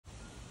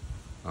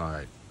All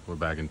right, we're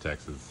back in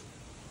Texas.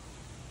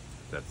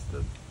 That's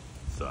the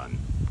sun.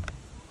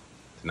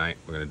 Tonight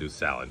we're gonna do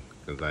salad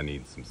because I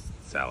need some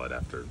salad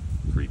after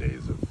 3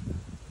 days of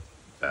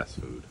fast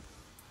food.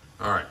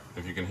 All right,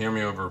 if you can hear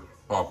me over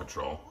Paw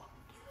Patrol,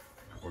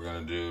 we're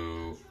gonna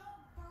do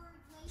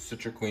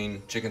Citra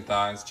Queen chicken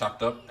thighs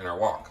chopped up in our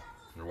wok.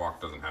 Your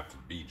wok doesn't have to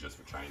be just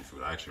for Chinese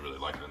food. I actually really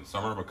like it in the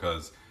summer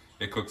because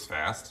it cooks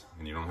fast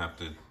and you don't have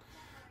to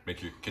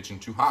make your kitchen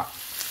too hot.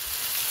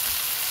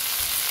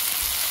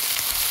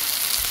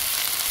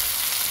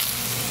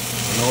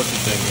 I know what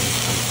you're thinking.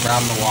 I'm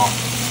crowding the wok.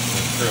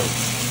 It's true.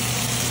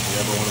 If you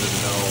ever wanted to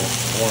know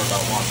more about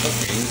wok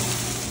cooking,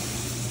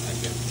 I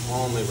can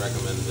only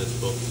recommend this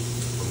book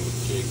from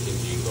J.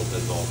 Kinji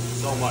Lopez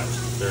so much.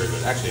 It's very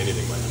good. Actually,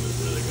 anything by him is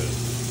really good.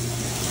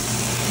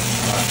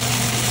 Alright.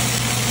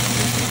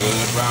 Some good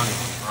browning.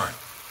 Alright.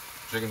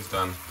 Chicken's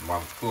done. And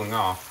while it's cooling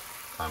off,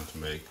 time to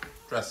make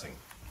dressing.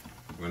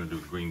 We're going to do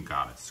green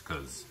goddess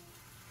because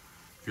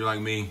if you're like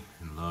me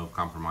and love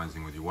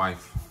compromising with your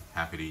wife,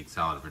 happy to eat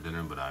salad for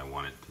dinner, but I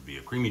want it to be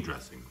a creamy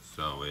dressing.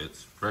 So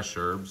it's fresh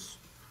herbs,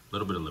 a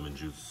little bit of lemon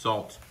juice,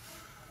 salt,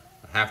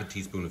 a half a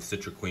teaspoon of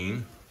Citra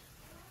Queen.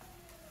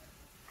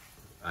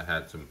 I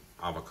had some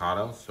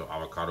avocado, so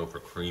avocado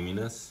for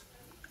creaminess.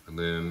 And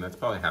then that's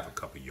probably half a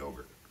cup of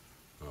yogurt.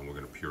 We're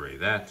gonna puree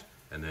that,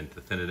 and then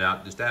to thin it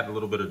out, just add a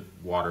little bit of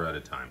water at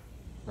a time.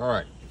 All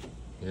right,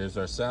 here's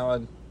our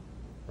salad.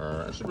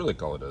 Or I should really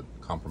call it a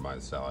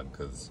compromise salad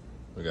because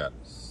we got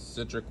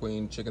Citra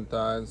Queen chicken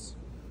thighs,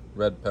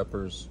 red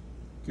peppers,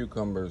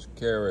 cucumbers,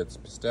 carrots,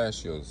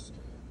 pistachios,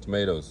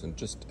 tomatoes, and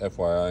just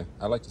FYI,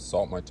 I like to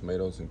salt my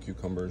tomatoes and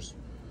cucumbers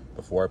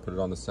before I put it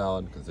on the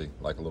salad because they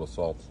like a little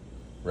salt.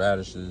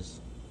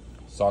 Radishes,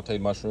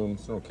 sauteed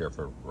mushrooms, I don't care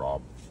for raw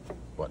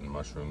button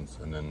mushrooms,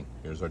 and then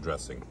here's our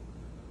dressing,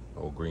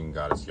 old green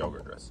goddess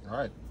yogurt dressing. All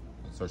right,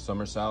 that's our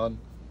summer salad.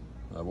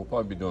 We'll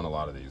probably be doing a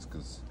lot of these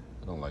because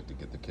I don't like to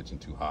get the kitchen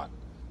too hot.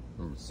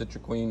 Remember,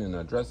 Citra Queen in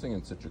our dressing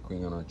and Citra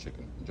Queen on our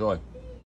chicken. Enjoy.